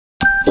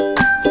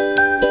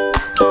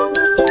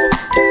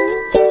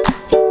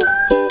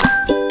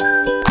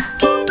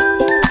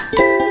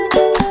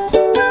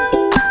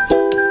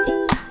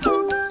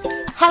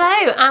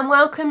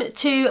welcome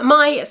to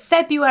my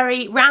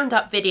February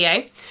roundup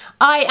video.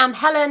 I am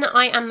Helen,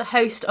 I am the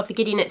host of the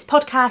Giddy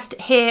podcast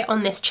here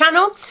on this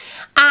channel,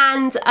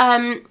 and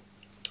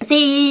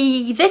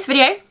this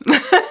video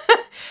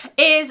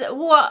is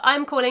what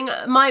I'm calling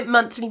my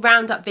monthly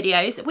roundup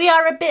videos. We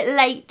are a bit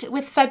late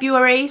with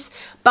February's,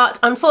 but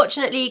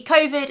unfortunately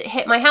COVID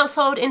hit my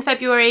household in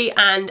February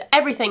and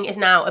everything is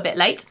now a bit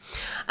late.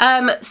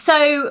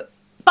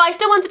 But I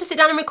still wanted to sit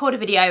down and record a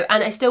video,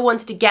 and I still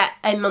wanted to get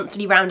a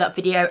monthly roundup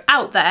video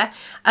out there.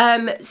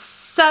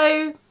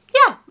 So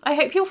yeah, I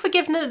hope you'll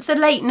forgive the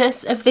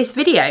lateness of this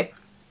video.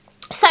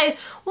 So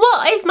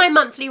what is my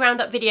monthly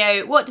roundup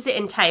video? What does it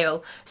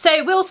entail?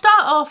 So we'll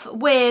start off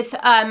with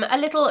a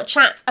little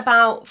chat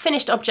about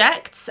finished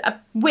objects,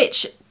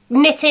 which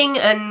knitting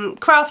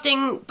and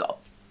crafting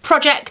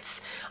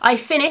projects I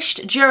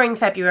finished during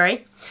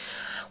February.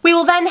 We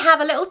will then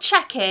have a little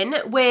check-in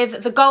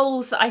with the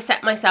goals that I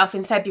set myself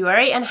in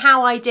February and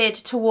how I did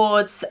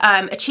towards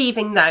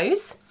achieving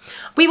those.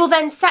 We will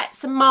then set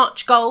some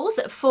March goals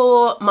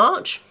for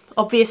March,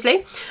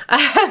 obviously.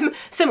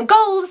 Some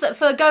goals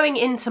for going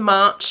into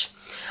March.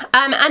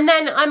 And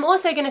then I'm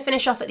also going to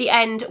finish off at the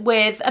end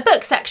with a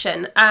book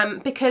section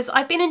because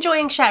I've been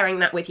enjoying sharing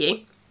that with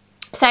you.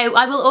 So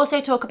I will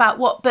also talk about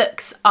what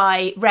books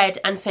I read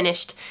and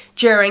finished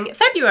during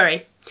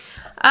February.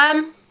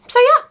 So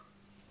yeah.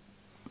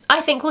 I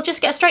think we'll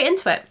just get straight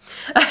into it.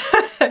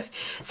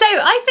 So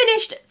I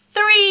finished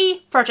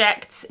 3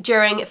 projects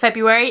during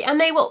February and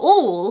they were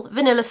all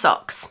vanilla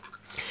socks.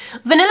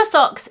 Vanilla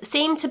socks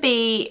seem to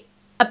be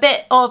a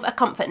bit of a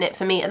comfort knit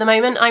for me at the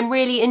moment. I'm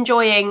really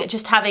enjoying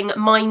just having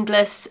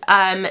mindless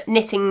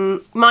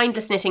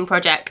knitting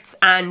projects,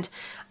 and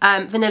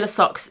vanilla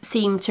socks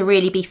seem to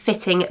really be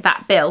fitting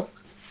that bill.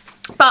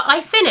 But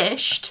I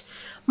finished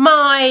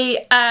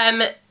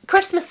my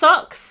Christmas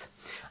socks.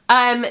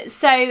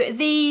 So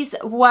these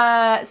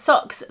were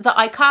socks that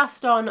I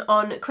cast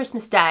on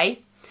Christmas Day.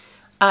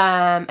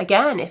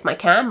 Again, if my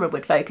camera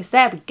would focus,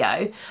 there we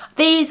go.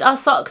 These are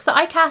socks that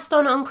I cast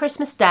on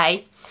Christmas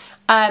Day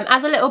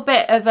as a little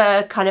bit of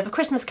a kind of a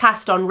Christmas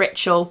cast on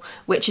ritual,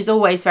 which is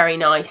always very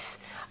nice.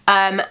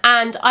 And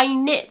I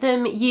knit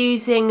them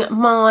using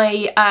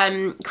my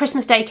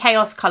Christmas Day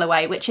Chaos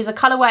colourway, which is a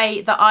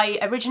colourway that I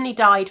originally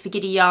dyed for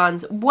Giddy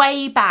Yarns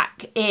way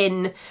back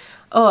in,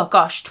 oh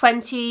gosh,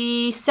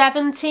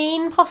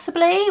 2017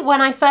 possibly, when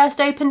I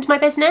first opened my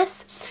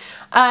business.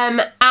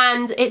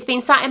 And it's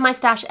been sat in my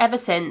stash ever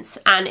since,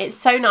 and it's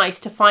so nice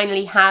to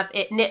finally have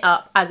it knit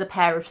up as a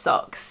pair of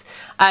socks.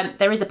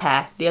 There is a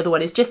pair, the other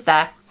one is just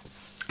there.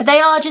 They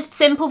are just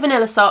simple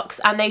vanilla socks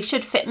and they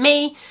should fit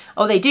me,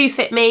 or they do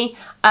fit me,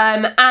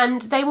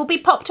 and they will be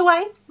popped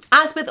away,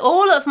 as with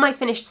all of my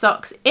finished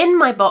socks, in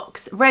my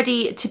box,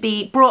 ready to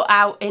be brought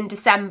out in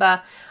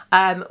December.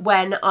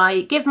 When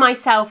I give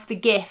myself the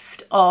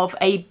gift of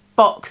a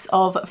box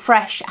of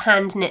fresh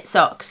hand knit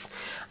socks,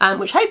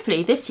 which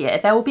hopefully this year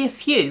there will be a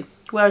few,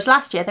 whereas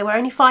last year there were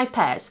only 5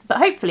 pairs, but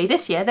hopefully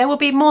this year there will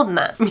be more than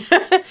that.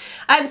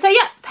 So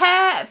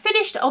yeah,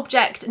 finished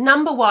object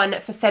number 1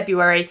 for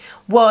February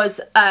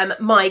was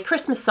my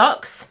Christmas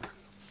socks.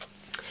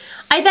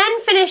 I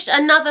then finished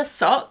another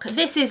sock.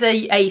 This is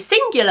a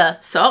singular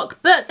sock,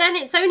 but then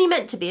it's only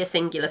meant to be a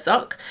singular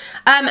sock.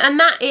 And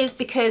that is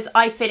because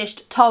I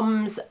finished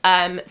Tom's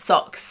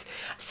socks.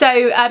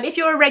 So if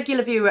you're a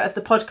regular viewer of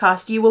the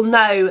podcast, you will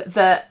know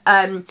that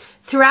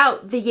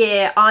throughout the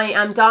year I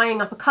am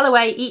dyeing up a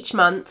colourway each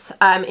month,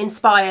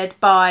 inspired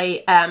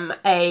by an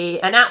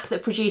app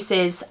that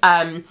produces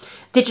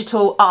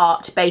digital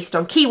art based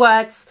on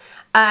keywords.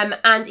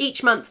 And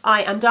each month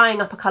I am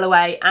dyeing up a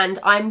colourway, and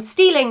I'm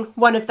stealing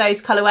one of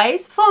those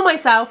colourways for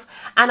myself,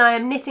 and I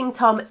am knitting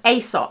Tom a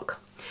sock.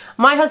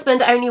 My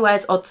husband only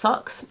wears odd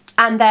socks,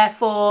 and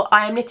therefore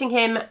I am knitting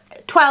him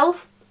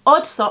 12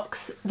 odd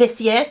socks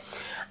this year.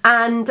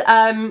 And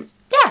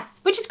yeah,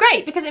 which is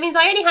great because it means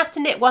I only have to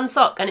knit 1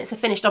 sock and it's a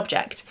finished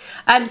object.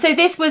 So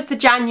this was the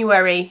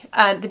January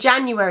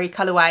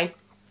colourway.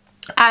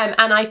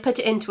 And I've put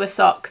it into a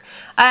sock.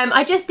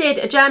 I just did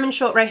a German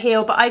short row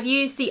heel, but I've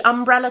used the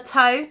umbrella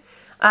toe,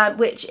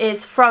 which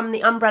is from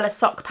the umbrella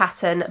sock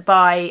pattern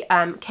by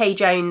Kay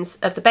Jones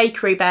of the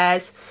Bakery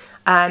Bears.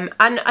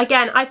 And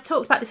again, I've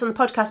talked about this on the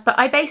podcast, but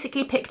I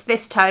basically picked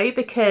this toe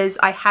because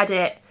I had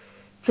it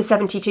for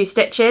 72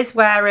 stitches,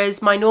 whereas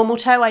my normal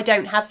toe I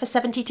don't have for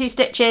 72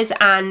 stitches,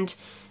 and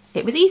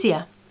it was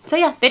easier. So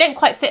yeah, they don't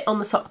quite fit on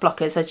the sock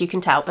blockers, as you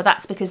can tell, but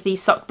that's because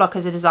these sock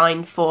blockers are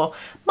designed for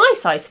my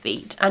size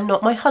feet and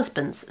not my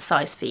husband's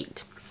size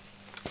feet.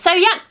 So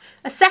yeah,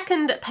 a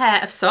second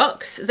pair of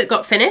socks that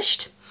got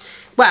finished.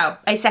 Well,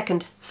 a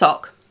second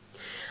sock.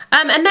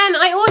 And then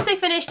I also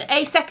finished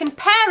a second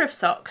pair of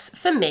socks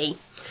for me.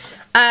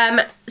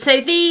 So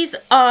these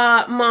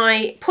are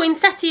my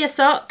poinsettia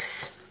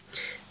socks.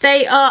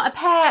 They are a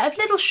pair of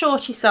little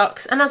shorty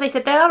socks, and as I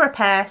said, they are a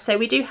pair, so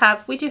we do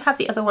have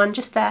the other one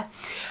just there.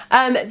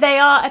 They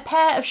are a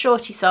pair of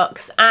shorty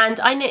socks, and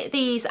I knit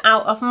these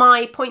out of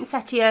my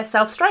poinsettia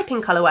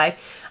self-striping colourway.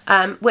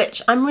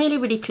 which I'm really,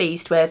 really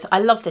pleased with. I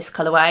love this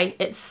colourway.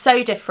 It's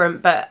so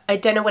different, but I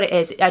don't know what it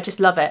is. I just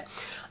love it.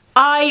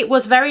 I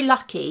was very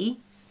lucky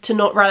to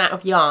not run out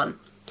of yarn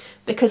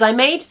because I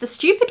made the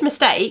stupid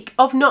mistake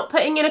of not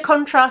putting in a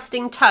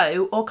contrasting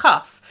toe or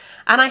cuff.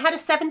 And I had a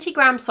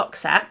 70-gram sock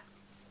set.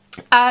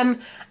 And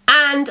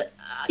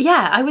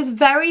yeah, I was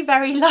very,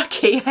 very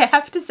lucky, I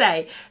have to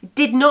say.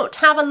 Did not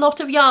have a lot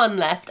of yarn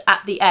left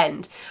at the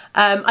end.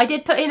 I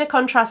did put in a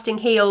contrasting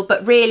heel,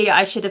 but really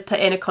I should have put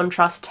in a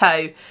contrast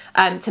toe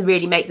to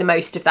really make the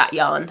most of that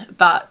yarn.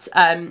 But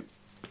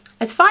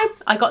it's fine.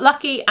 I got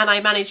lucky and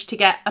I managed to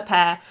get a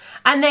pair.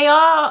 And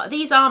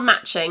these are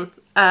matching.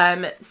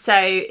 So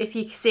if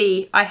you can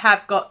see, I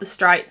have got the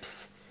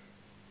stripes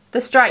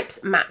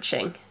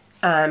matching,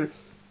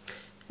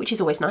 which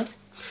is always nice.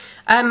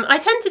 I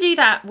tend to do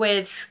that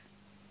with,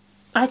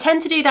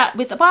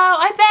 well,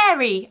 I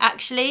vary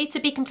actually, to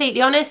be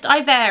completely honest,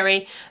 I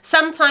vary.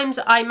 Sometimes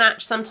I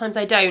match, sometimes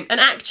I don't. And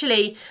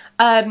actually,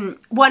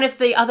 one of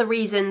the other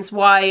reasons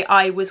why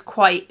I was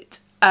quite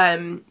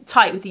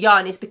tight with the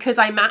yarn is because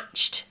I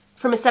matched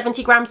from a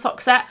 70-gram sock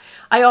set.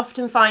 I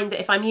often find that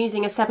if I'm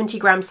using a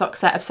 70-gram sock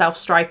set of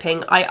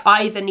self-striping, I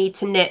either need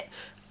to knit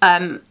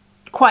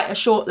quite a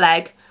short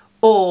leg,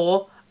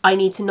 or I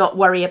need to not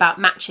worry about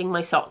matching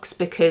my socks,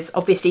 because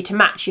obviously to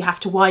match you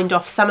have to wind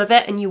off some of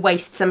it and you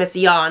waste some of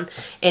the yarn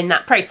in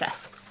that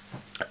process.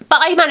 But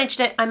I managed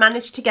it. I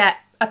managed to get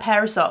a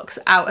pair of socks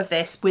out of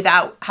this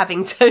without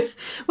having to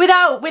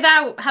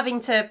without having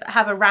to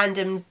have a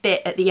random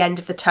bit at the end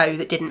of the toe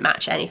that didn't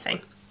match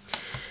anything.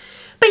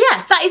 But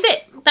yeah, that is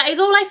it. That is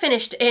all I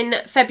finished in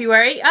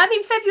February. I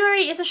mean,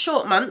 February is a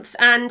short month,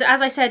 and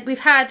as I said, we've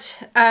had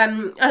a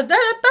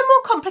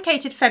more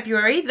complicated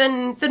February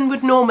than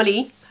would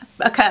normally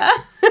occur.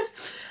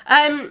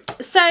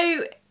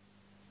 So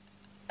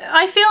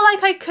I feel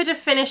like I could have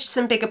finished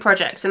some bigger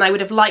projects, and I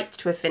would have liked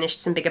to have finished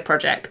some bigger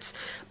projects.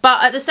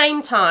 But at the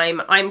same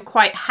time, I'm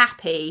quite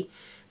happy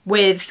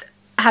with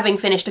having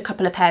finished a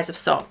couple of pairs of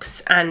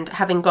socks and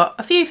having got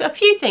a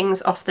few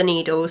things off the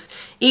needles,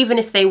 even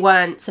if they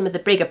weren't some of the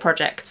bigger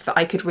projects that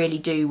I could really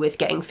do with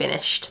getting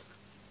finished.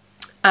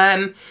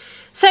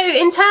 So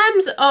in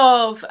terms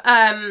of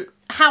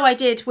how I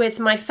did with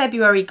my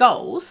February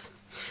goals,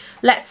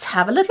 let's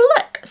have a little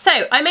look.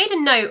 So I made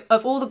a note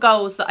of all the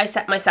goals that I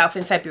set myself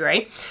in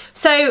February.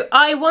 So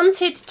I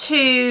wanted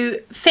to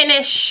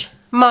finish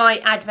my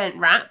Advent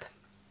wrap.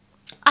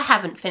 I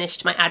haven't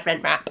finished my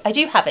Advent wrap. I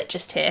do have it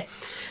just here.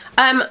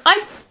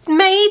 I've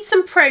made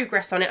some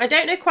progress on it. I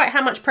don't know quite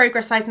how much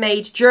progress I've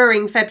made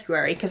during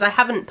February because I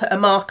haven't put a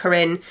marker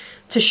in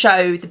to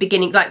show the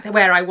beginning, like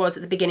where I was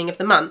at the beginning of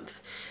the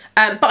month.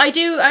 But I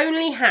do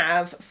only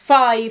have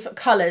 5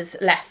 colours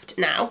left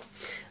now.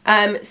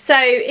 So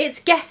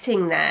it's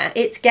getting there.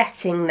 It's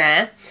getting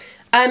there.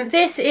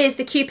 This is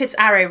the Cupid's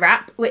Arrow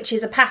Wrap, which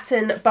is a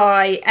pattern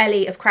by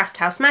Ellie of Craft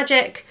House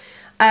Magic.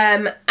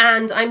 And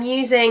I'm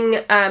using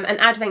an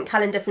advent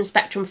calendar from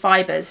Spectrum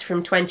Fibres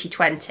from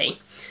 2020.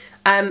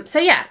 So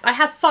yeah, I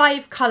have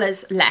 5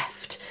 colours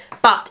left,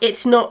 but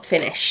it's not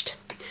finished.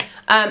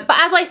 But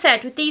as I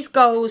said, with these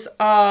goals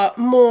are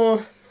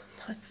more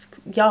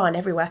yarn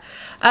everywhere.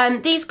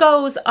 These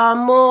goals are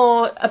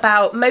more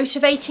about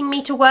motivating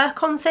me to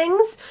work on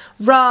things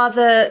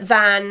rather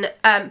than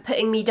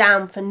putting me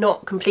down for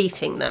not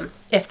completing them,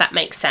 if that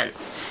makes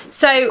sense.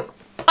 So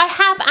I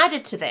have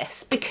added to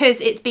this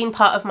because it's been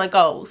part of my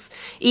goals,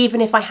 even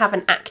if I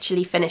haven't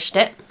actually finished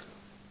it.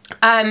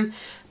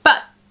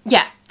 But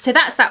yeah, so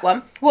that's that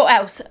one. What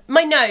else?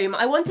 My gnome.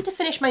 I wanted to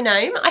finish my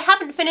gnome. I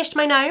haven't finished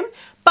my gnome,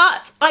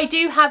 but I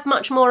do have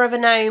much more of a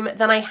gnome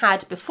than I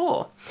had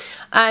before.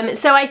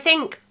 So I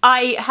think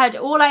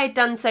all I had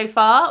done so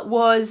far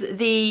was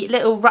the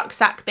little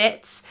rucksack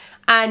bits,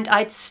 and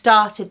I'd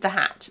started the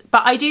hat.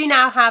 But I do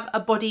now have a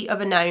body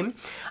of a gnome.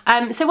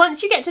 So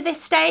once you get to this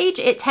stage,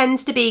 it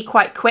tends to be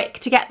quite quick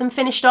to get them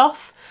finished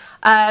off.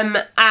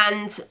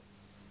 And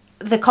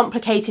the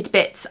complicated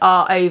bits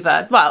are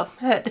over. Well,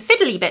 the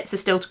fiddly bits are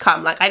still to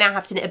come. Like I now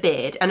have to knit a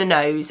beard and a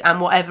nose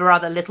and whatever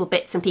other little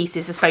bits and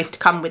pieces are supposed to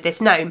come with this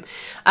gnome.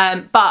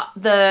 But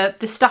the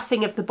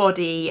stuffing of the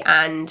body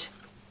and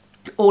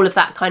all of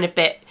that kind of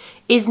bit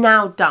is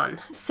now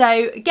done.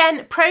 So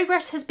again,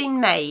 progress has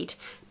been made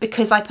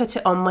because I put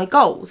it on my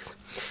goals.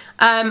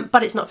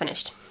 But it's not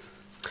finished.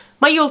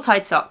 My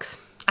Yuletide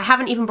socks. I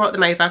haven't even brought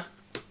them over.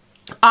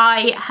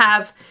 I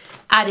have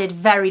added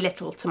very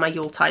little to my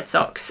Yuletide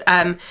socks.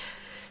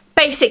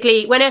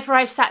 Basically, whenever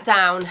I've sat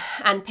down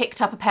and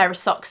picked up a pair of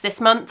socks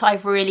this month,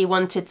 I've really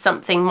wanted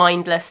something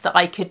mindless that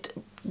I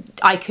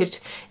could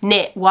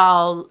knit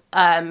while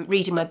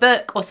reading my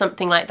book or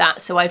something like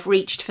that. So I've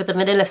reached for the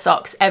vanilla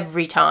socks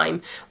every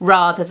time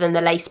rather than the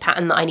lace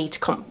pattern that I need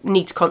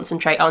to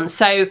concentrate on.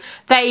 So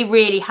they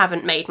really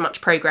haven't made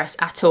much progress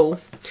at all.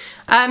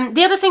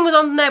 The other thing was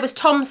on there was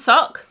Tom's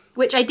sock,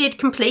 which I did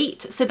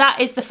complete. So that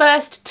is the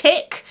first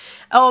tick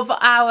of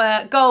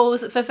our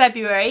goals for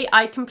February.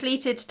 I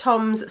completed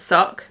Tom's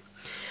sock.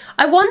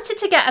 I wanted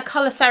to get a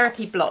colour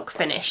therapy block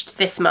finished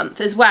this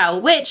month as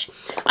well, which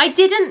I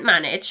didn't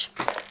manage,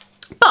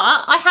 but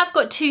But I have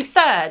got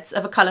 2/3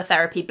 of a colour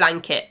therapy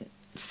blanket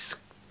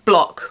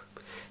block.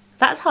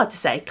 That's hard to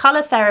say.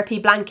 Colour therapy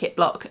blanket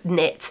block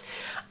knit.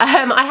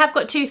 I have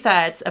got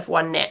 2/3 of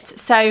one knit,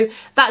 so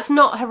that's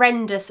not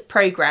horrendous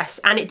progress,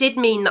 and it did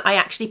mean that I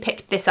actually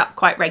picked this up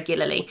quite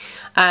regularly.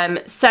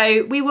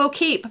 So we will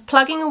keep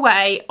plugging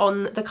away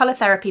on the colour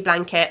therapy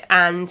blanket,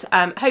 and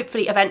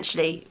hopefully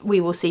eventually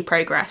we will see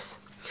progress.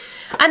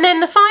 And then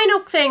the final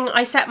thing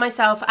I set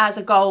myself as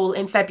a goal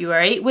in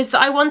February was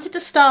that I wanted to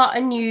start a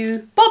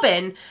new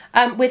bobbin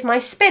with my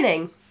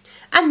spinning,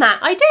 and that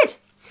I did.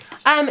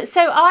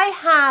 So I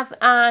have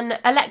an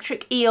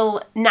Electric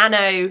Eel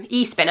Nano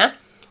e-spinner,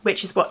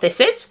 which is what this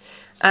is.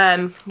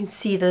 You can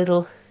see the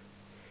little,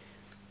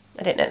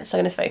 I don't know, it's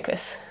going to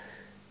focus.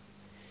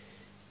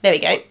 There we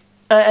go.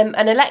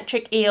 An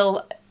Electric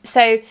Eel.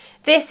 So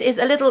this is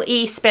a little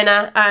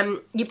e-spinner.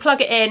 You plug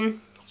it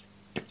in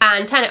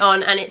and turn it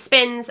on and it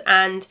spins,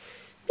 and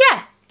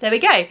yeah, there we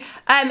go.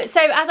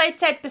 So as I'd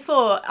said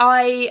before,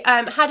 I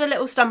had a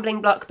little stumbling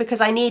block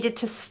because I needed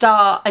to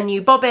start a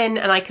new bobbin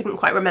and I couldn't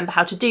quite remember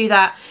how to do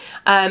that.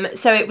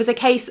 So it was a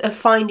case of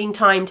finding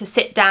time to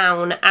sit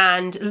down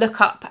and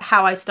look up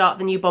how I start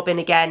the new bobbin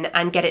again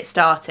and get it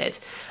started,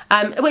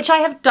 which I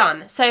have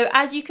done. So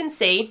as you can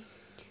see,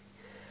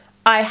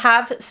 I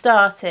have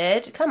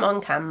started, come on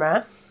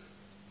camera,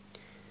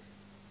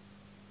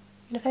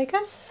 gonna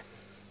focus?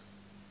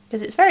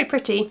 Because it's very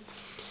pretty.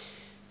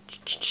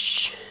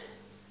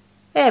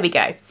 There we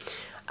go.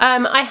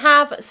 I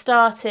have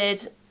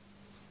started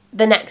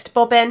the next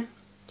bobbin.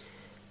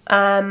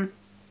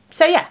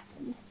 So yeah,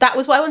 that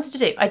was what I wanted to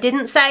do. I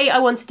didn't say I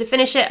wanted to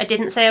finish it. I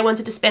didn't say I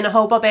wanted to spin a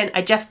whole bobbin.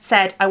 I just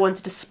said I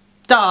wanted to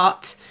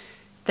start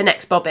the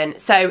next bobbin.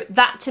 So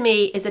that to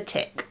me is a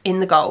tick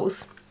in the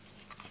goals.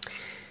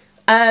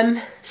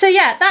 So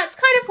yeah, that's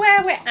kind of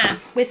where we're at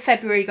with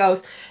February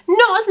goals.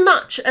 Not as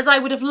much as I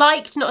would have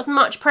liked, not as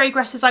much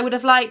progress as I would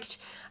have liked.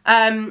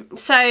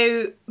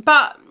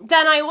 But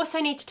then I also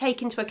need to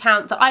take into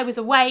account that I was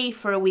away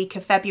for a week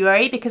of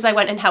February because I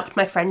went and helped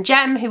my friend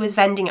Jem, who was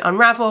vending at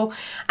Unravel,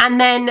 and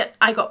then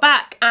I got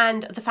back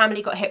and the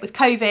family got hit with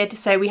COVID,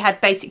 so we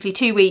had basically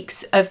 2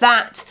 weeks of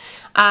that,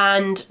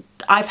 and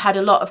I've had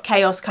a lot of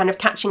chaos kind of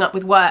catching up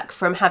with work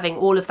from having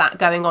all of that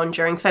going on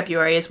during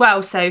February as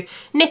well, so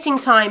knitting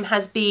time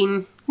has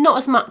been not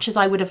as much as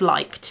I would have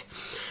liked,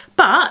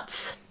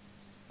 but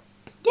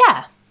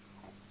yeah,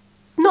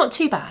 not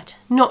too bad,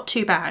 not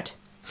too bad.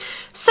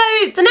 So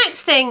the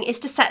next thing is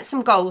to set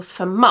some goals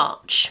for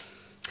March.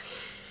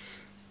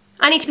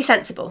 I need to be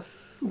sensible.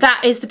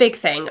 That is the big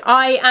thing.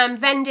 I am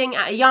vending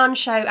at a yarn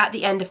show at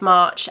the end of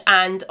March,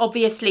 and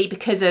obviously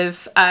because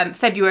of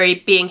February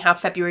being how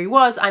February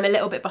was, I'm a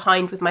little bit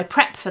behind with my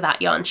prep for that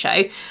yarn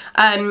show,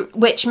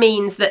 which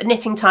means that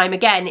knitting time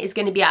again is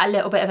going to be at a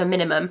little bit of a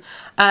minimum.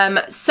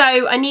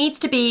 So I need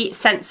to be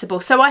sensible.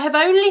 So I have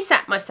only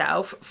set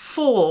myself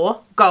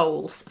 4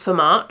 goals for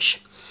March.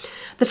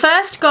 The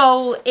first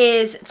goal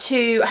is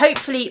to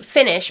hopefully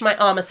finish my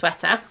armour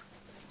sweater,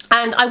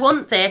 and I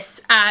want this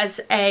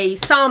as a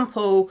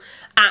sample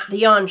at the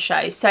yarn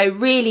show, so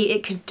really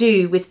it could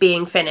do with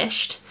being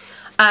finished.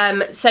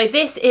 So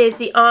this is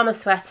the armour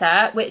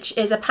sweater, which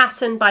is a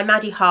pattern by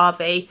Maddie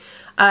Harvey.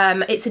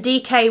 It's a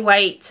DK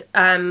weight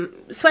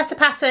sweater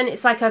pattern.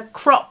 It's like a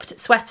cropped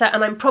sweater,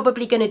 and I'm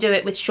probably going to do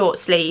it with short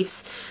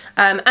sleeves.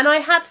 And I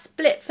have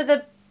split for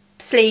the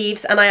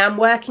sleeves and I am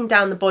working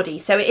down the body,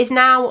 so it is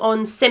now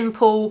on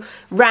simple,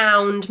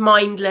 round,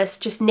 mindless,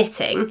 just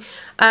knitting.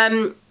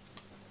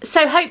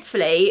 So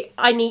hopefully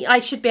I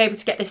should be able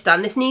to get this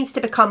done. This needs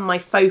to become my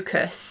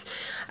focus.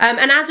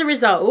 And as a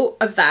result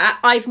of that,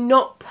 I've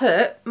not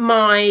put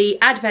my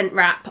advent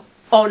wrap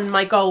on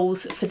my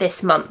goals for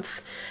this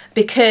month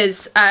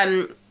because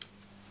I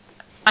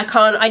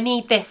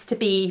need this to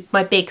be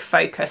my big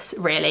focus,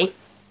 really.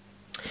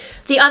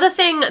 The other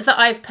thing that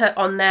I've put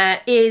on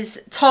there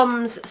is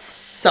Tom's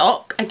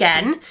sock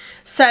again.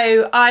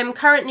 So I'm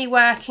currently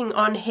working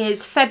on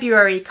his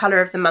February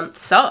colour of the month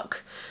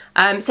sock.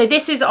 So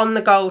this is on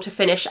the goal to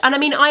finish, and I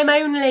mean I'm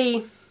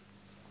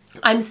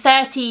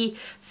 30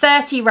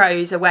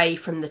 rows away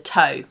from the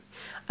toe,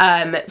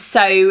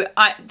 so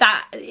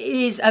that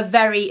is a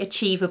very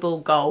achievable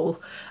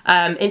goal.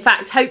 In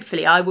fact,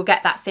 hopefully I will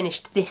get that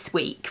finished this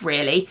week,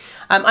 really.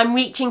 I'm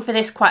reaching for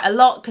this quite a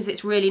lot because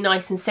it's really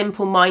nice and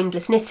simple,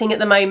 mindless knitting at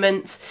the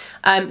moment,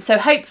 so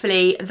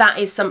hopefully that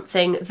is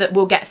something that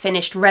will get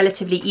finished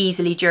relatively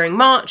easily during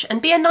March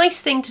and be a nice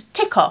thing to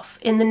tick off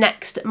in the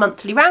next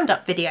monthly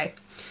roundup video.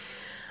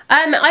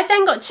 I've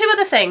then got 2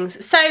 other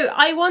things. So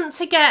I want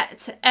to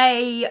get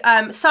a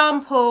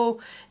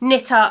sample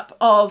knit up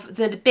of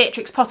the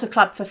Beatrix Potter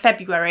Club for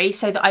February,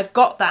 so that I've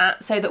got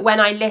that, so that when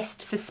I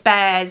list for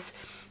spares,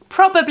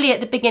 probably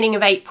at the beginning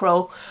of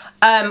April,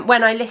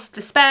 when I list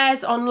the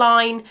spares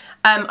online,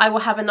 I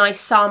will have a nice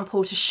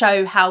sample to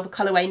show how the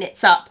colourway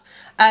knits up.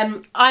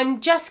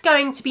 I'm just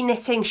going to be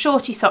knitting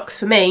shorty socks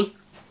for me.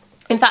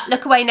 In fact,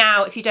 look away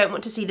now if you don't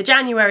want to see the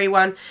January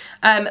one,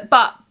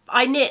 but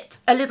I knit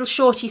a little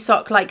shorty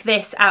sock like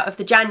this out of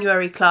the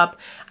January club,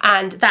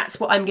 and that's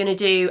what I'm going to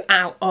do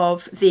out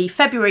of the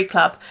February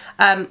club.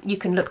 You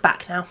can look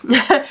back now.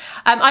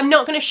 I'm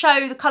not going to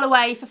show the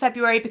colourway for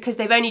February because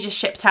they've only just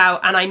shipped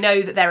out, and I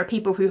know that there are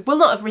people who will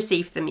not have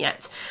received them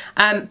yet.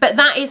 But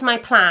that is my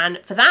plan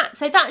for that.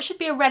 So that should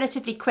be a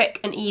relatively quick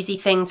and easy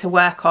thing to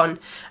work on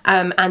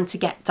and to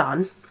get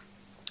done.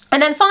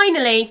 And then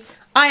finally,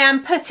 I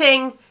am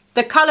putting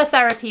the colour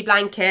therapy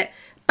blanket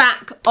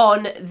back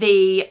on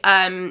the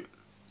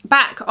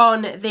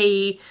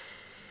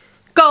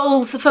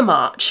goals for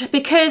March,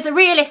 because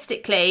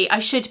realistically I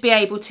should be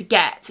able to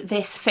get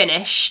this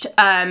finished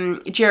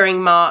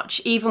during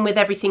March, even with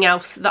everything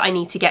else that I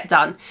need to get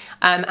done.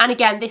 And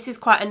again, this is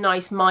quite a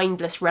nice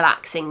mindless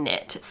relaxing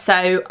knit.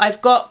 So I've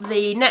got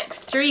the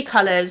next 3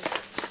 colours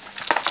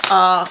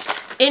are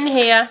in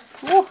here.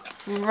 Ooh,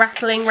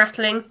 rattling.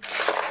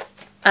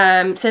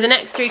 So the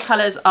next 3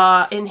 colours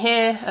are in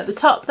here at the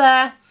top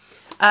there,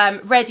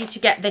 ready to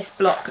get this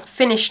block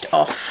finished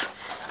off.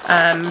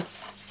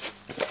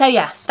 So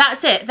yeah,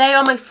 that's it. They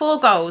are my 4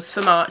 goals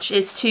for March,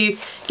 is to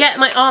get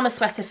my armour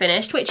sweater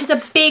finished, which is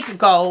a big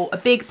goal, a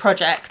big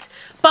project.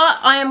 But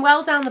I am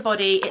well down the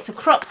body. It's a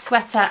cropped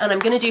sweater and I'm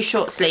going to do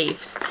short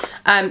sleeves.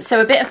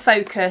 So a bit of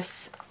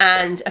focus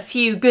and a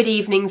few good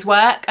evenings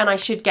work, and I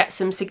should get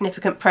some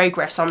significant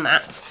progress on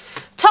that.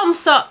 Tom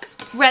sock,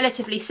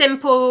 relatively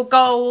simple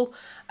goal.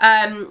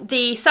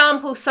 The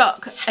sample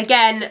sock,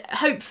 again,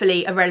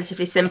 hopefully a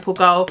relatively simple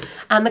goal,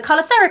 and the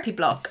colour therapy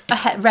block,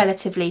 a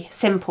relatively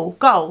simple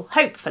goal,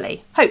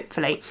 hopefully.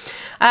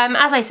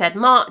 As I said,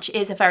 March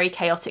is a very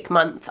chaotic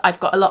month.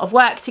 I've got a lot of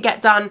work to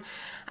get done,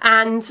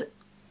 and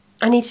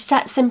I need to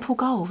set simple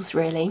goals,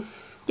 really.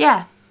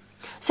 Yeah.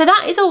 So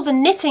that is all the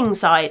knitting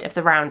side of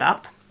the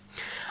roundup.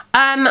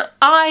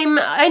 I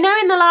know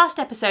in the last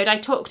episode I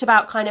talked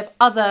about kind of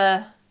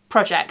other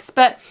projects,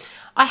 but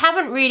I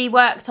haven't really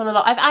worked on a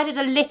lot. I've added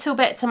a little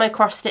bit to my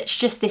cross stitch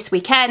just this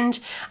weekend,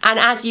 and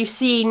as you've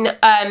seen,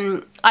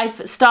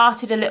 I've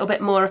started a little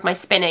bit more of my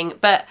spinning,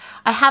 but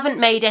I haven't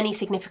made any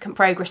significant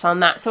progress on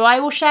that. So I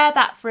will share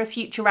that for a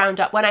future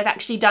roundup when I've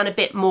actually done a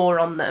bit more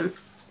on them.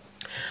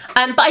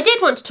 But I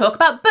did want to talk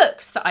about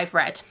books that I've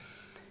read.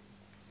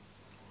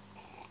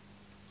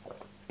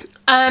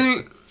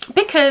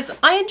 Because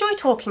I enjoy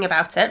talking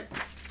about it.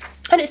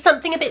 And it's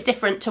something a bit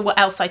different to what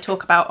else I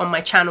talk about on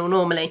my channel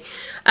normally.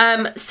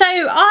 So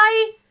as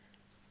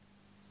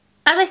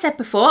I said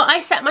before, I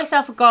set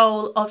myself a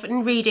goal of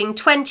reading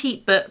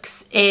 20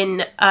 books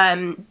in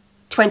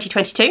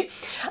 2022,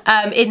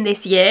 in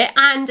this year.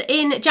 And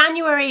in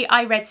January,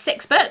 I read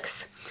 6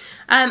 books.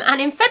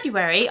 And in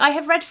February, I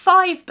have read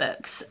 5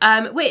 books,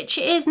 which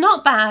is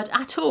not bad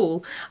at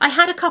all. I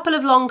had a couple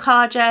of long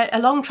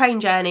train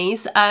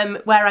journeys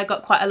where I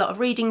got quite a lot of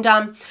reading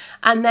done.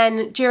 And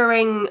then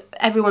during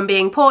everyone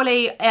being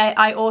poorly,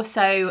 I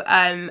also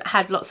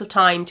had lots of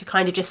time to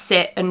kind of just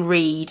sit and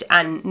read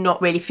and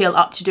not really feel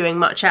up to doing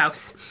much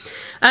else.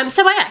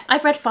 So yeah,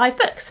 I've read 5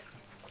 books.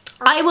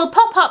 I will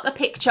pop up a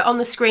picture on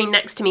the screen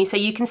next to me so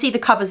you can see the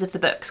covers of the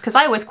books, because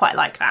I always quite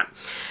like that.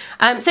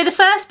 So the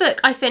first book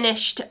I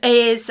finished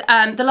is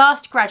The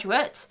Last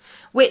Graduate,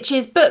 which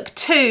is book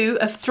 2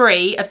 of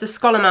 3 of the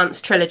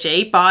Scholomance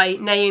trilogy by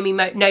Naomi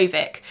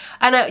Novik.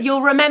 And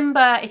you'll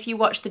remember, if you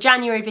watched the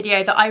January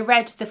video, that I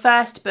read the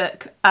first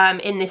book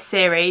in this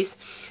series,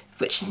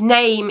 which his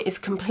name is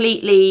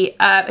completely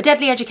A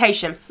Deadly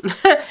Education.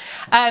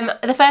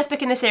 The first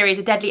book in the series,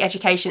 A Deadly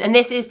Education, and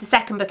this is the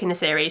second book in the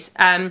series.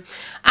 And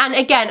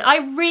again, I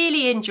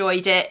really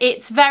enjoyed it.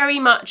 It's very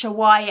much a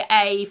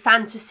YA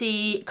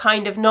fantasy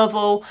kind of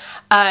novel,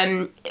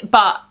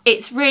 but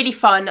it's really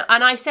fun.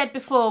 And I said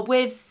before,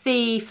 with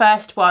the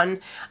first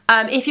one,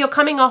 if you're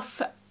coming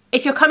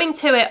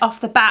to it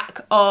off the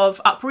back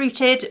of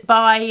Uprooted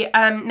by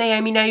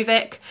Naomi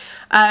Novik,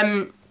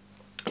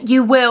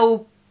 you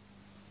will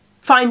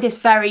find this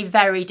very,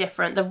 very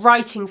different. The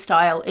writing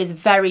style is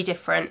very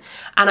different,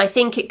 and I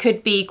think it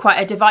could be quite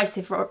a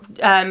divisive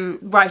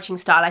writing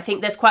style. I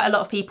think there's quite a lot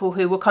of people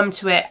who will come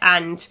to it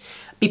and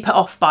be put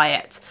off by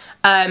it.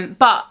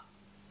 But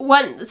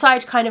once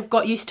I'd kind of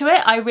got used to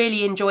it, I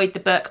really enjoyed the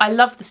book. I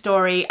love the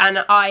story, and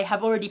I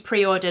have already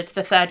pre-ordered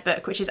the 3rd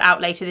book, which is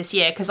out later this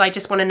year, because I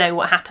just want to know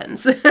what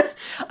happens.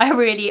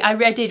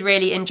 I did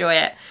really enjoy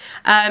it.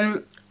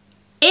 I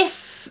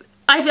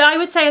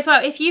would say as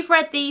well, if you've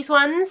read these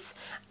ones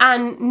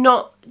and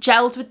not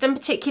gelled with them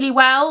particularly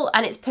well,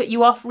 and it's put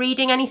you off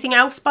reading anything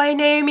else by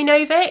Naomi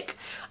Novik,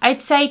 I'd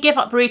say give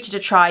Uprooted a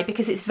try,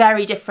 because it's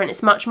very different.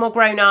 It's much more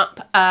grown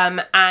up,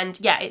 and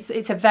yeah,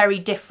 it's a very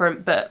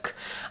different book.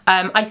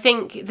 I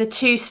think the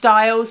 2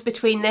 styles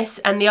between this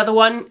and the other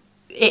one,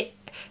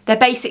 they're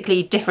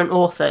basically different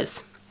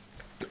authors.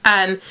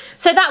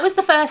 So that was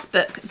the first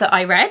book that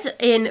I read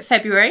in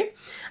February.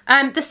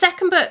 The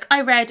second book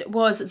I read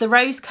was The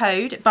Rose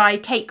Code by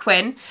Kate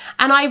Quinn,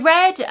 and I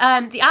read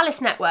The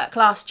Alice Network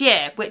last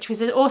year, which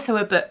was also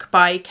a book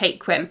by Kate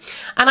Quinn.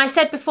 And I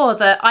said before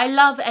that I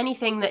love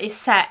anything that is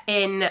set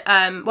in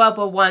World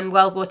War One,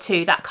 World War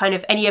Two, that kind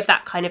of, any of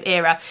that kind of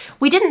era.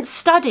 We didn't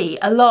study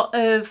a lot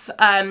of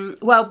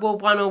World War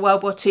One or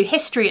World War Two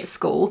history at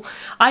school.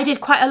 I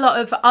did quite a lot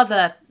of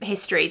other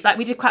histories, like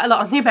we did quite a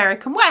lot on the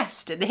American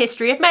West and the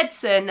history of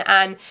medicine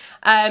and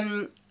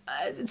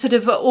sort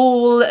of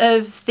all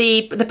of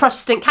the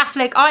Protestant,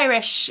 Catholic,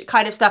 Irish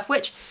kind of stuff,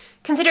 which,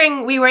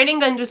 considering we were in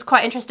England, was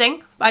quite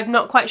interesting. I'm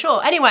not quite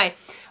sure. Anyway,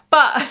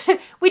 but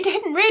we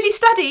didn't really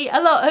study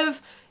a lot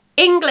of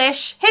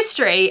English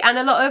history, and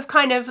a lot of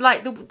kind of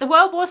like the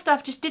World War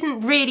stuff just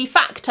didn't really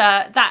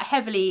factor that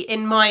heavily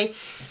in my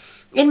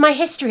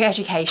history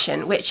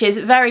education, which is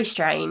very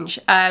strange.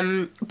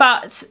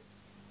 But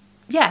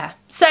yeah,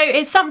 so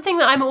it's something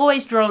that I'm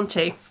always drawn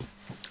to.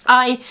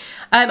 I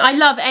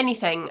love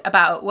anything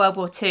about World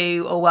War II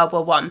or World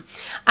War One,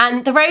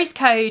 and The Rose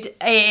Code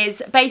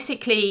is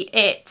basically,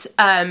 it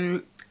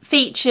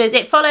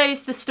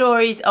follows the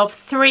stories of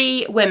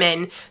 3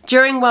 women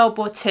during World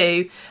War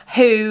II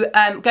who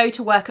go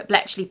to work at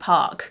Bletchley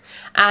Park,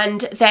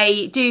 and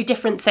they do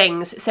different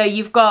things. So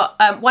you've got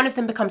one of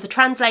them becomes a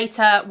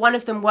translator, one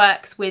of them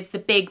works with the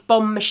big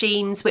bomb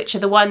machines, which are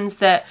the ones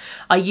that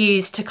are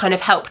used to kind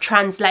of help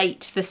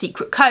translate the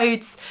secret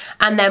codes,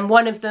 and then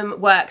one of them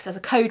works as a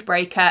code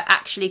breaker,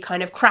 actually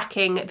kind of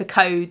cracking the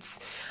codes.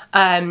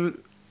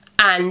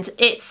 And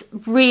it's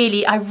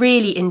really, I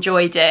really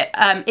enjoyed it.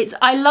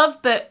 I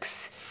love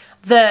books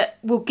that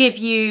will give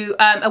you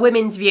a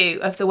women's view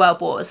of the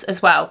World Wars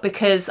as well,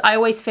 because I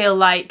always feel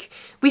like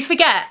we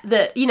forget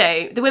that, you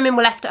know, the women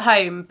were left at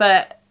home,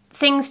 but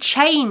things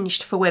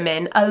changed for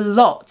women a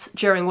lot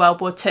during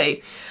World War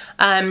II.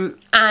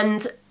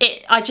 And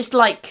I just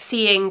like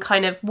seeing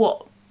kind of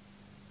what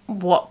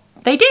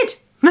they did,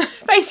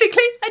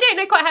 basically. I don't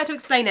know quite how to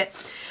explain it.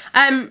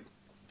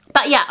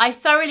 But yeah, I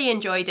thoroughly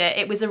enjoyed it.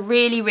 It was a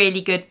really, really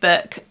good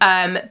book.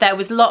 There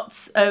was a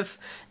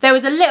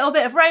little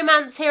bit of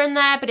romance here and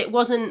there, but it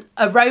wasn't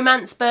a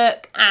romance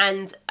book,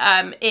 and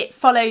it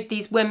followed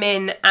these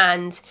women,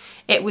 and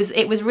it was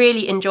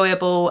really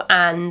enjoyable.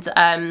 And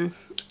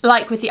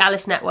like with the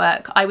Alice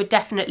Network, I would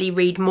definitely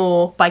read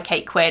more by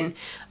Kate Quinn.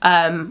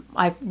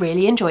 I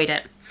really enjoyed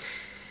it.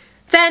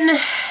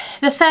 Then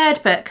the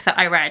third book that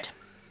I read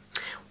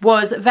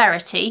was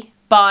Verity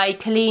by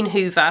Colleen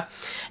Hoover.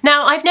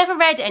 Now, I've never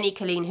read any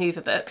Colleen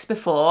Hoover books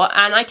before,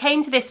 and I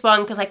came to this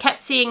one because I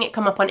kept seeing it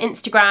come up on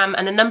Instagram,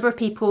 and a number of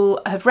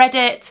people have read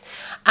it,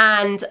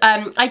 and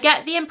I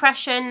get the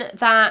impression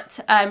that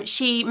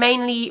she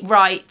mainly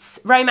writes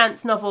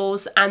romance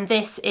novels, and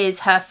this is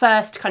her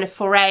first kind of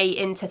foray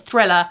into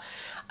thriller,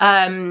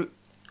 and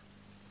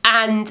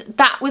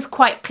that was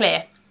quite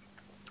clear.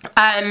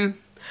 I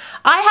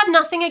have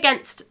nothing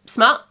against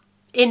smut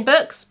in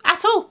books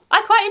at all.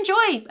 I quite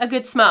enjoy a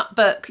good smut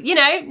book, you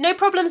know, no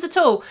problems at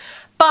all.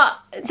 But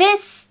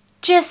this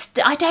just,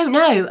 I don't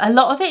know, a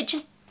lot of it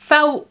just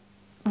felt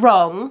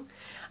wrong.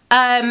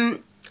 I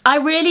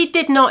really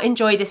did not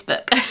enjoy this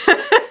book.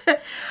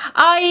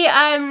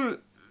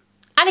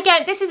 And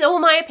again, this is all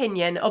my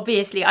opinion,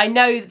 obviously. I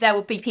know there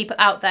will be people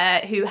out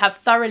there who have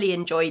thoroughly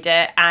enjoyed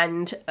it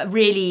and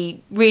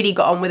really, really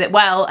got on with it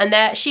well.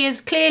 And she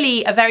is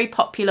clearly a very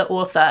popular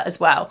author as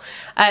well.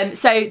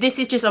 So this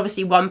is just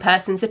obviously one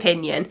person's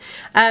opinion.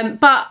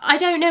 But I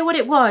don't know what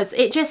it was.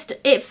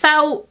 It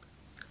felt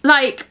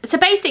like, so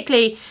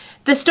basically,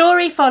 the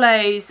story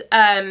follows,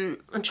 I'm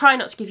trying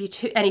not to give you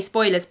any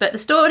spoilers, but the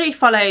story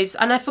follows,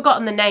 and I've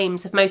forgotten the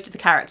names of most of the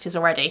characters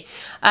already,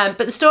 but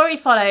the story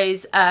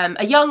follows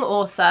a young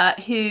author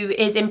who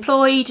is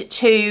employed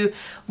to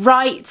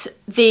write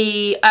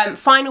the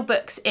final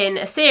books in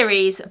a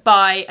series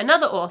by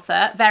another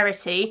author,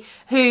 Verity,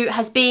 who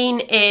has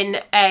been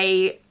in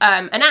an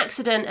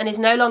accident and is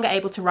no longer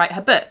able to write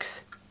her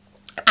books.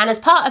 And as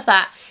part of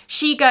that,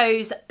 she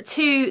goes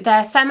to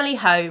their family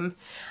home,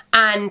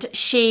 and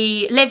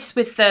she lives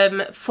with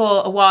them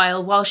for a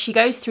while she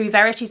goes through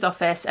Verity's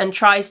office and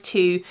tries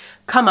to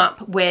come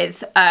up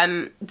with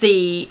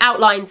the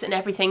outlines and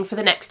everything for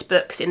the next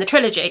books in the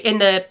trilogy, in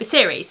the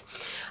series.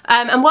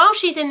 And while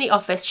she's in the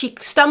office, she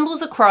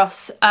stumbles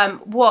across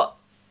an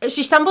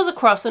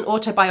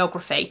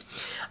autobiography,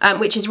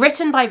 which is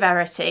written by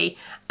Verity,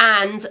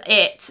 and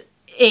it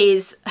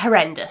is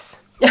horrendous.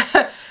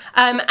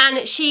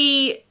 And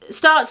she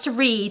starts to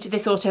read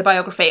this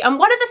autobiography, and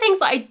one of the things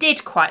that I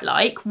did quite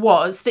like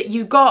was that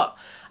you got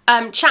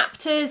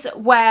chapters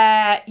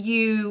where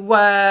you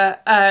were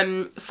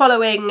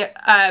following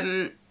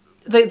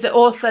the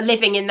author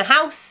living in the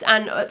house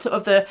and sort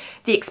of the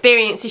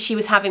experiences she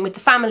was having with the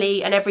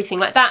family and everything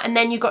like that, and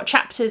then you got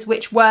chapters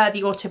which were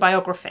the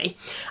autobiography,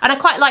 and I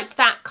quite liked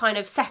that kind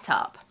of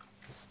setup.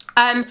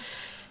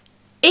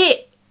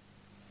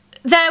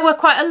 There were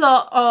quite a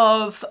lot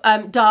of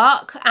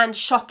dark and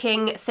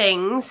shocking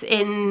things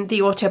in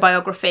the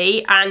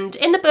autobiography and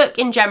in the book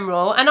in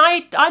general, and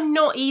I'm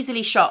not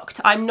easily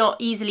shocked. I'm not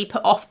easily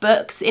put off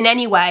books in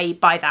any way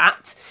by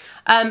that.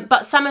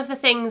 but some of the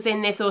things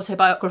in this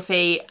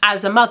autobiography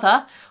as a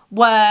mother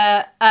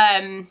were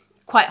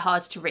quite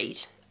hard to read.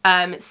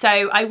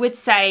 So I would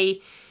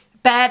say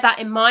bear that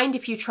in mind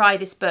if you try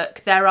this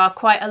book. There are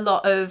quite a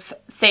lot of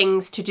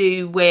things to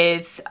do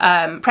with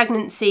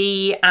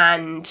pregnancy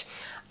and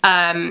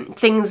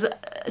things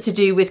to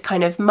do with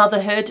kind of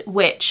motherhood,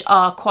 which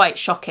are quite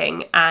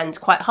shocking and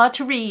quite hard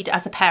to read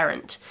as a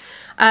parent.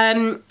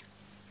 And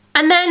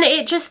then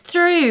it just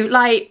threw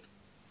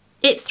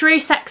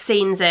sex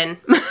scenes in.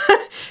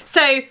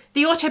 So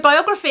the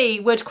autobiography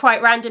would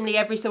quite randomly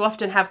every so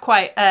often have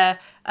quite a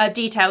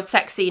detailed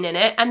sex scene in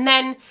it, and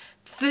then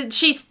the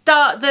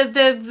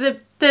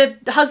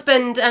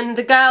husband and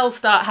the girl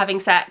start having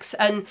sex,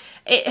 and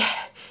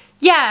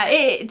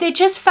they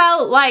just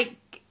felt like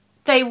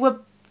they were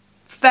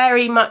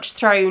very much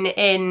thrown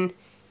in.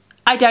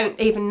 I don't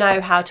even know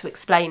how to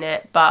explain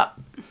it, but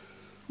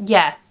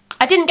yeah,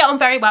 I didn't get on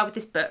very well with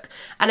this book,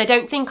 and I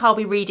don't think I'll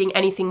be reading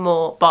anything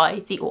more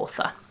by the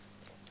author.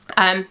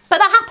 But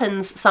that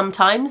happens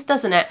sometimes,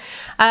 doesn't it?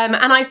 And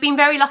I've been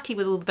very lucky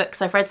with all the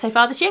books I've read so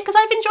far this year because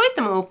I've enjoyed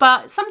them all,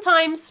 but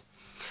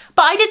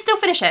I did still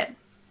finish it.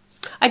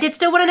 I did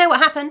still want to know what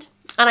happened,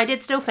 and I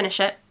did still finish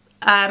it.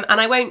 And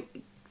I won't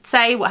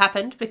say what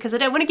happened because I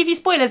don't want to give you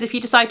spoilers if you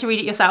decide to read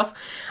it yourself.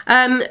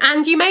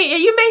 And you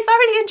may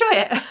thoroughly enjoy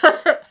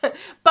it.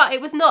 But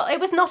it was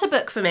not a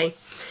book for me.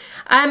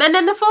 And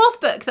then the fourth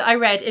book that I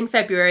read in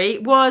February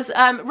was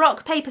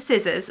Rock, Paper,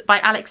 Scissors by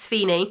Alex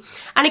Feeney.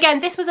 And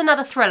again, this was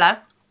another thriller.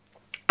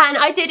 And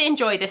I did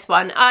enjoy this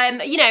one.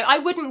 You know, I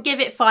wouldn't give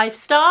it 5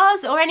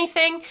 stars or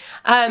anything,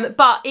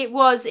 but it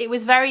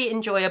was very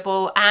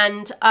enjoyable.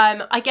 And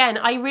again,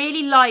 I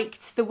really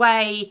liked the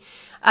way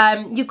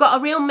you got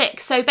a real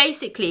mix. So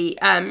basically,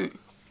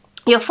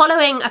 you're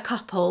following a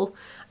couple.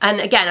 And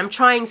again, I'm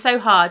trying so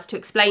hard to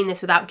explain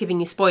this without giving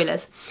you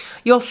spoilers.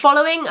 You're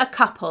following a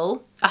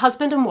couple, a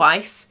husband and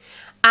wife,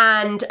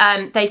 and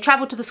they've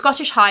travelled to the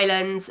Scottish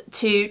Highlands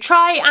to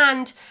try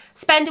and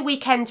spend a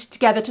weekend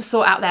together to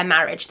sort out their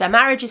marriage. Their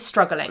marriage is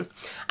struggling.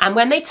 And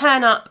when they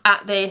turn up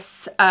at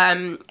this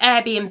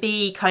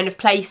Airbnb kind of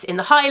place in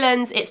the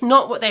Highlands, it's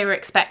not what they were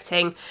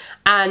expecting.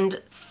 And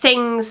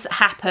things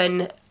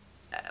happen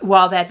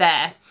while they're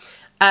there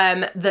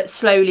that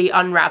slowly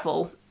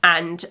unravel.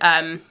 And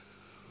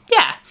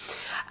yeah.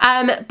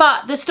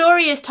 But the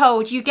story is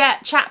told, you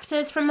get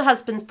chapters from the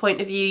husband's point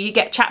of view, you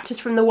get chapters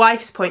from the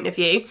wife's point of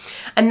view,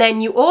 and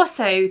then you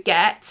also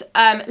get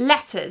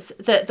letters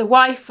that the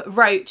wife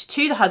wrote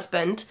to the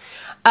husband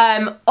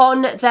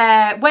on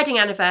their wedding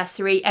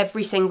anniversary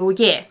every single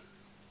year.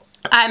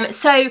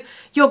 So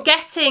you're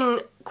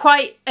getting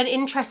quite an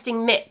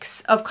interesting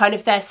mix of kind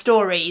of their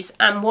stories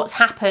and what's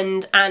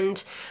happened,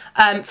 and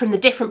from the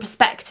different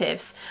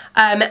perspectives,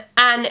 and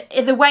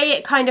the way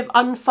it kind of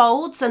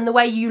unfolds and the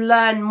way you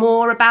learn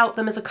more about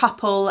them as a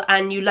couple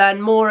and you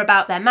learn more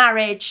about their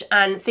marriage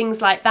and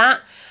things like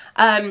that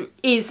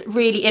is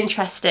really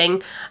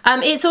interesting.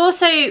 It's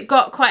also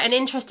got quite an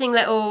interesting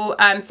little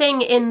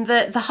thing in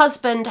that the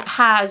husband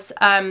has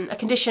a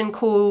condition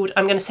called,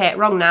 I'm going to say it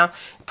wrong now,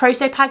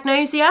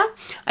 prosopagnosia,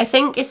 I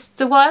think is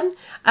the one.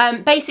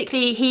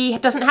 Basically, he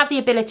doesn't have the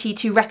ability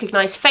to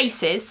recognise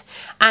faces,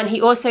 and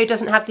he also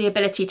doesn't have the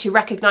ability to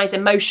recognise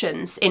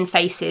emotions in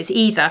faces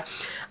either.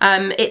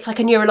 It's like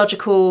a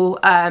neurological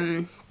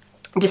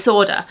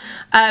disorder.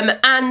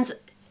 And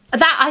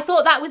that, I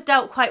thought that was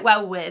dealt quite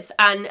well with,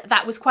 and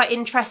that was quite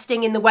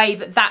interesting in the way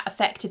that that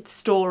affected the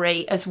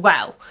story as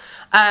well.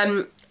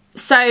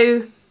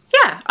 So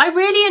yeah, I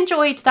really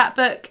enjoyed that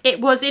book. It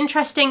was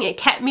interesting, it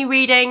kept me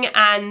reading,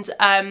 and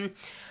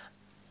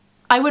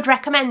I would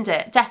recommend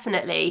it,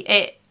 definitely.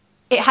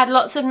 It had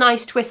lots of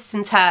nice twists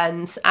and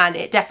turns, and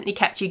it definitely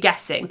kept you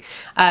guessing.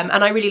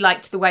 And I really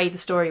liked the way the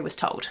story was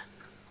told.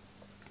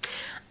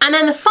 And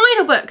then the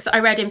final book that I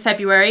read in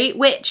February,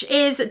 which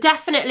is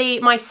definitely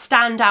my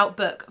standout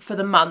book for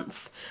the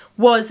month,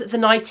 was The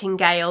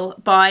Nightingale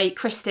by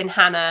Kristin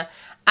Hannah.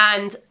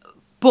 And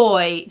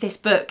boy, this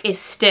book is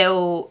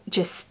still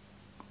just,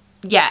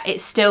 yeah,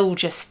 it's still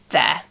just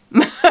there.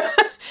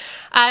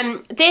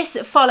 This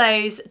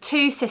follows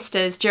 2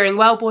 sisters during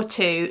World War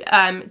II,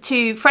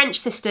 2 French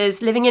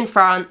sisters living in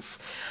France,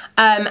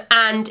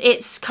 and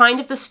it's kind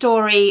of the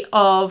story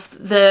of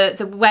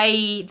the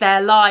way their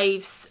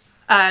lives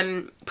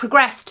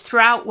progressed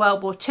throughout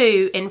World War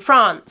II in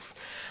France.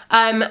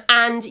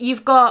 And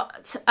you've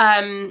got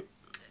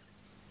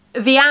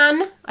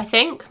Vianne, I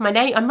think,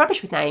 I'm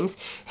rubbish with names,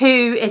 who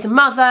is a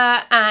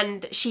mother,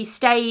 and she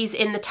stays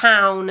in the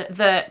town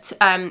that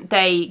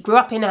they grew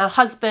up in. Her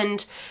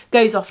husband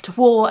goes off to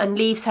war and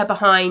leaves her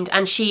behind,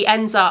 and she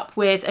ends up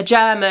with a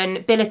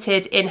German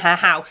billeted in her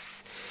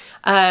house,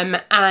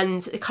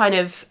 and kind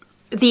of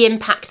the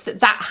impact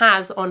that that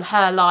has on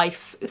her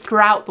life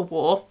throughout the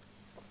war.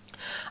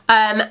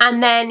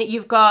 And then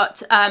you've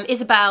got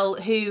Isabel,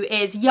 who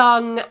is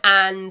young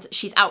and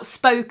she's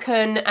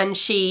outspoken, and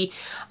she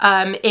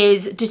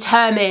is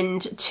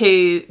determined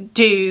to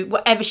do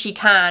whatever she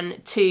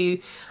can to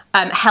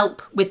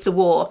help with the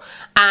war,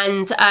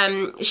 and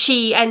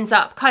she ends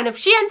up kind of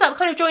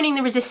joining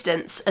the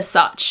resistance as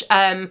such,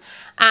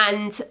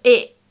 and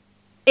it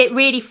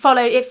really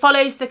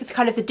follows the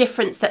kind of the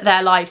difference that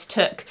their lives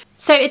took.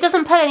 So it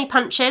doesn't pull any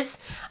punches,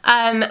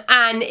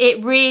 and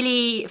it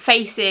really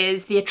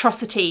faces the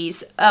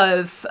atrocities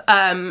of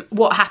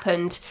what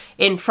happened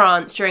in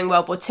France during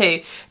World War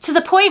II, to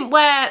the point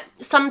where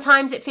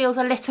sometimes it feels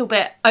a little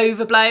bit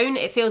overblown.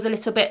 It feels a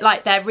little bit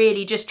like they're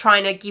really just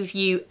trying to give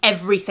you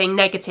everything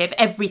negative,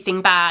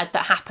 everything bad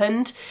that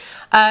happened.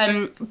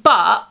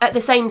 But at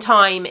the same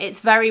time, it's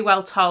very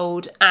well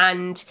told,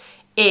 and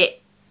it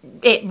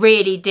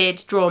really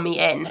did draw me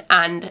in,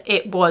 and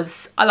it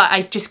was like,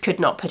 I just could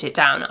not put it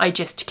down. I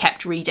just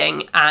kept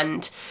reading,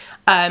 and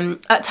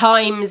at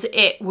times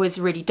it was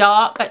really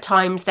dark, at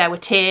times there were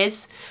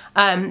tears,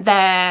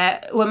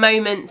 there were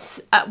moments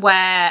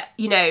where,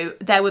 you know,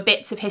 there were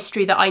bits of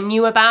history that I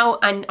knew about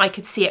and I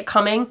could see it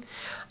coming,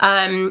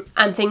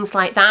 and things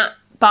like that,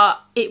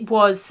 but it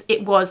was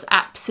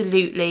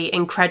absolutely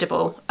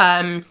incredible.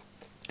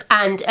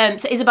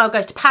 So Isabel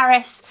goes to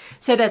Paris,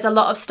 so there's a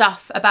lot of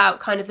stuff about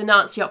kind of the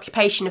Nazi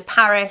occupation of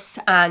Paris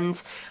and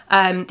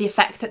the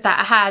effect that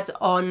that had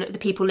on the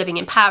people living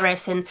in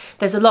Paris, and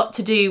there's a lot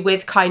to do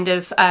with kind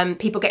of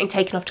people getting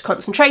taken off to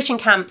concentration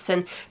camps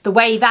and the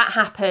way that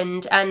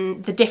happened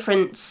and the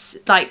difference,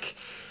 like,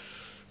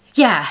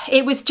 yeah,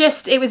 it was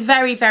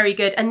very, very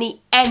good. And the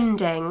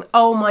ending,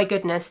 oh my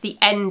goodness, the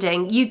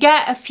ending. You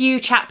get a few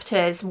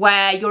chapters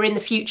where you're in the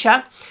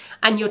future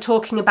and you're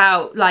talking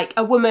about like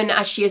a woman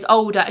as she is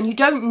older, and you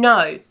don't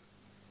know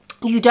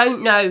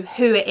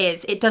who it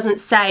is. It doesn't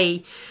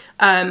say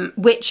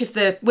which of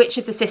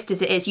the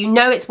sisters it is. You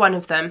know it's one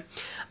of them,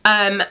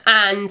 like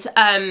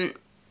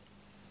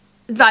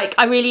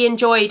I really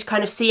enjoyed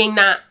kind of seeing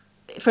that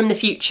from the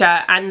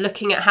future and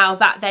looking at how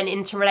that then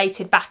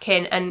interrelated back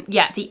in. And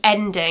yeah, the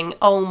ending,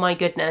 oh my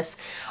goodness,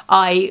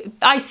 I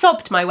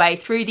sobbed my way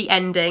through the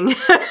ending.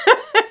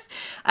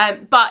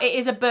 But it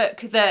is a book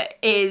that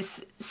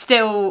is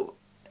still,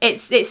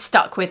 it's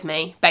stuck with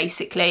me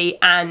basically,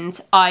 and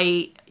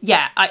there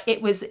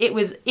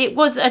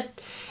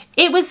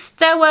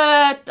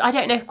were, I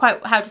don't know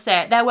quite how to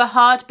say it, there were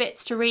hard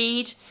bits to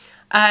read,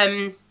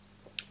 and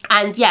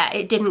yeah,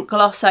 it didn't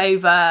gloss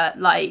over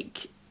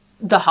like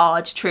the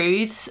hard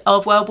truths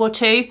of World War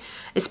II,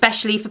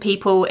 especially for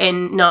people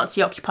in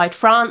Nazi occupied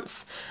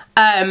France.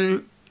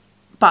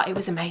 But it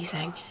was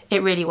amazing.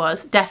 It really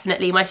was.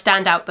 Definitely my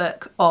standout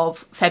book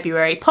of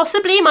February,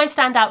 possibly my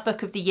standout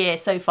book of the year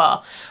so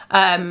far.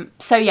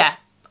 So yeah,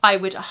 I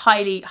would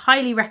highly,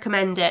 highly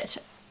recommend it,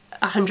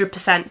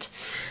 100%.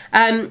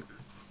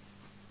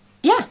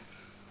 Yeah,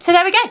 so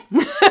there we go.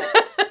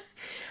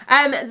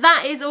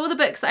 That is all the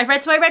books that I've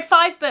read. So I read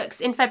 5 books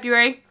in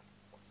February.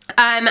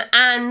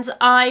 And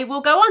I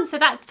will go on. So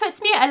that puts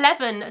me at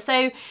 11.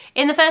 So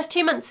in the first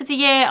 2 months of the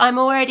year, I'm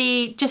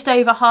already just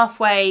over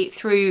halfway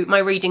through my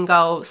reading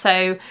goal.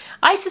 So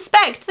I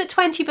suspect that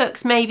 20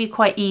 books may be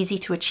quite easy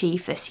to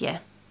achieve this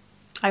year.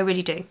 I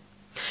really do.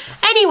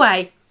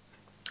 Anyway,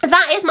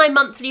 that is my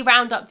monthly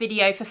roundup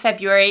video for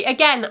February.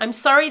 Again, I'm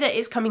sorry that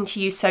it's coming to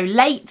you so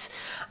late.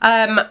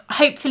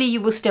 Hopefully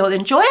you will still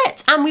enjoy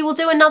it, and we will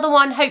do another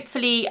one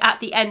hopefully at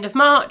the end of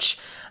March.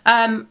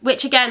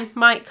 Which again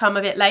might come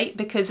a bit late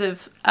because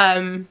of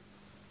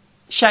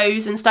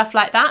shows and stuff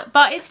like that,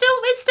 but it's still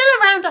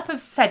a roundup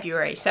of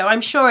February, so I'm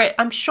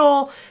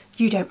sure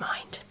you don't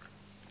mind.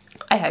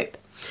 I hope.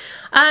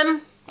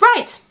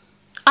 Right,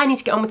 I need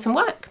to get on with some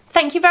work.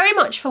 Thank you very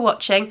much for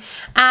watching,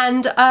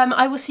 and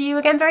I will see you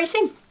again very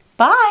soon.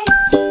 Bye.